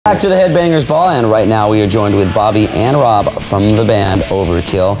Back to the Headbangers Ball, and right now we are joined with Bobby and Rob from the band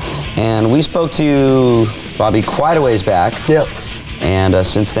Overkill. And we spoke to Bobby quite a ways back. Yep. And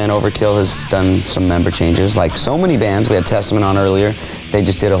since then, Overkill has done some member changes, like so many bands. We had Testament on earlier. They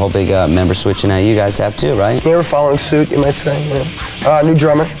just did a whole big member switch, and now you guys have too, right? Yeah, we're following suit, you might say. Yeah. New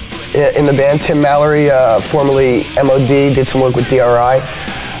drummer in the band, Tim Mallory, formerly MOD, did some work with DRI.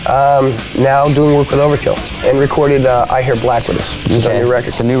 Now doing work with Overkill, and recorded I Hear Black with us, which is our new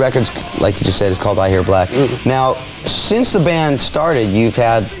record. The new record's, like you just said, is called I Hear Black. Now, since the band started, you've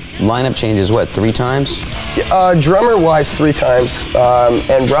had lineup changes, what, 3 times? Drummer-wise, 3 times,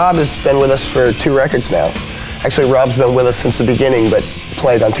 and Rob has been with us for 2 records now. Actually, Rob's been with us since the beginning, but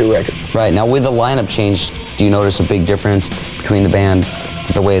played on 2 records. Right, now with the lineup change, do you notice a big difference between the band,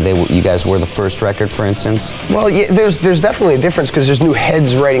 the way you guys were the first record, for instance? Well, yeah, there's definitely a difference because there's new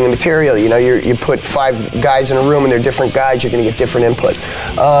heads writing the material. You know, you put 5 guys in a room and they're different guys, you're going to get different input.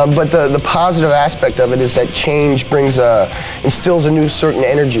 But the positive aspect of it is that change brings instills a new certain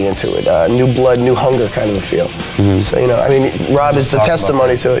energy into it, new blood, new hunger kind of a feel. So, you know, I mean, Rob is the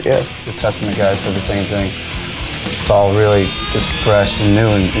testimony to it, yeah. The Testament guys said the same thing. It's all really just fresh and new,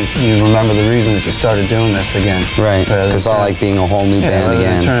 and you remember the reason that you started doing this again. Right, because it's all like being a whole new band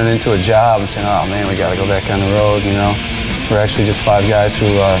again. Turn it into a job and saying, oh man, we got to go back on the road, you know. We're actually just 5 guys who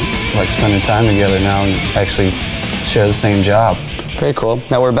like spending time together now and actually share the same job. Very cool.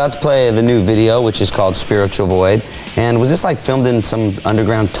 Now we're about to play the new video, which is called Spiritual Void. And was this like filmed in some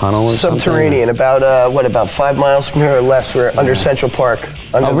underground tunnel or Subterranean, something? about 5 miles from here or less. We're under Central Park.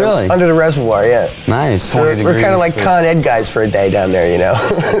 Under the reservoir, yeah. Nice. So we're kind of like Con Ed guys for a day down there, you know.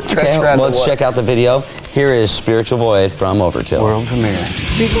 Okay, well, let's check out the video. Here is Spiritual Void from Overkill. World premiere.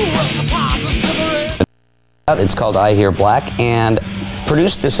 It's called I Hear Black, and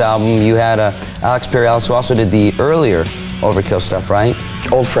produced this album. You had Alex Perales, who also did the earlier Overkill stuff, right?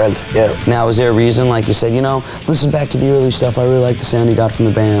 Old friend, yeah. Now, is there a reason, like you said, you know, listen back to the early stuff, I really like the sound he got from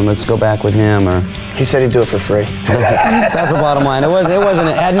the band, let's go back with him, or? He said he'd do it for free. That's the bottom line. It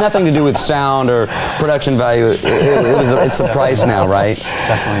had nothing to do with sound or production value. It's the price now, right?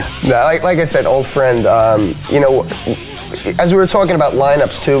 Definitely. No, like I said, old friend, you know, as we were talking about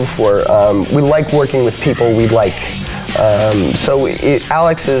lineups too before, we like working with people we like.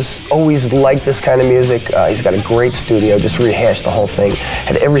 Alex has always liked this kind of music. He's got a great studio, just rehashed the whole thing.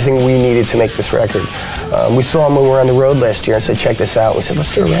 Had everything we needed to make this record. We saw him when we were on the road last year and said, check this out. We said,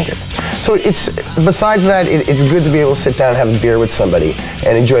 let's do a record. So besides that, it's good to be able to sit down and have a beer with somebody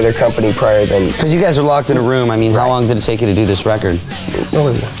and enjoy their company prior than... Because you guys are locked in a room. I mean, how long did it take you to do this record? What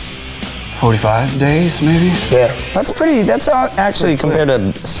was it? 45 days, maybe? Yeah. That's actually, compared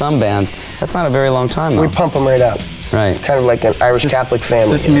to some bands, that's not a very long time, though. We pump them right out. Right. Kind of like an Irish Catholic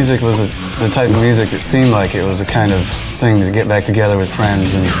family. This music was the type of music that seemed like it was a kind of thing to get back together with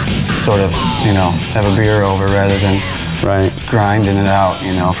friends and sort of, you know, have a beer over rather than grinding it out,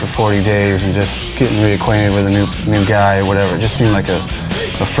 you know, for 40 days and just getting reacquainted with a new guy or whatever. It just seemed like a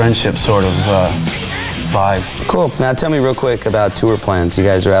friendship sort of vibe. Cool. Now tell me real quick about tour plans. You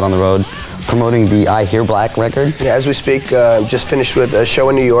guys are out on the road promoting the I Hear Black record? Yeah, as we speak, just finished with a show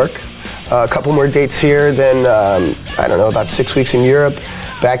in New York. A couple more dates here, then, I don't know, about 6 weeks in Europe,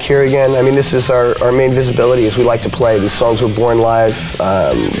 back here again. I mean, this is our main visibility, is we like to play. These songs were born live.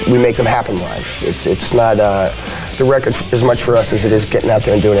 We make them happen live. It's not the record as much for us as it is getting out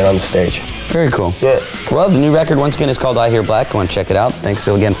there and doing it on the stage. Very cool. Yeah. Well, the new record, once again, is called I Hear Black. Go and check it out. Thanks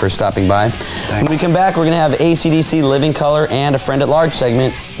again for stopping by. Thanks. When we come back, we're going to have AC/DC, Living Color, and a Friend at Large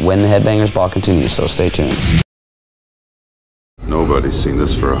segment when the Headbangers Ball continues, so stay tuned. Nobody's seen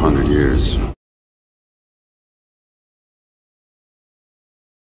this for 100 years.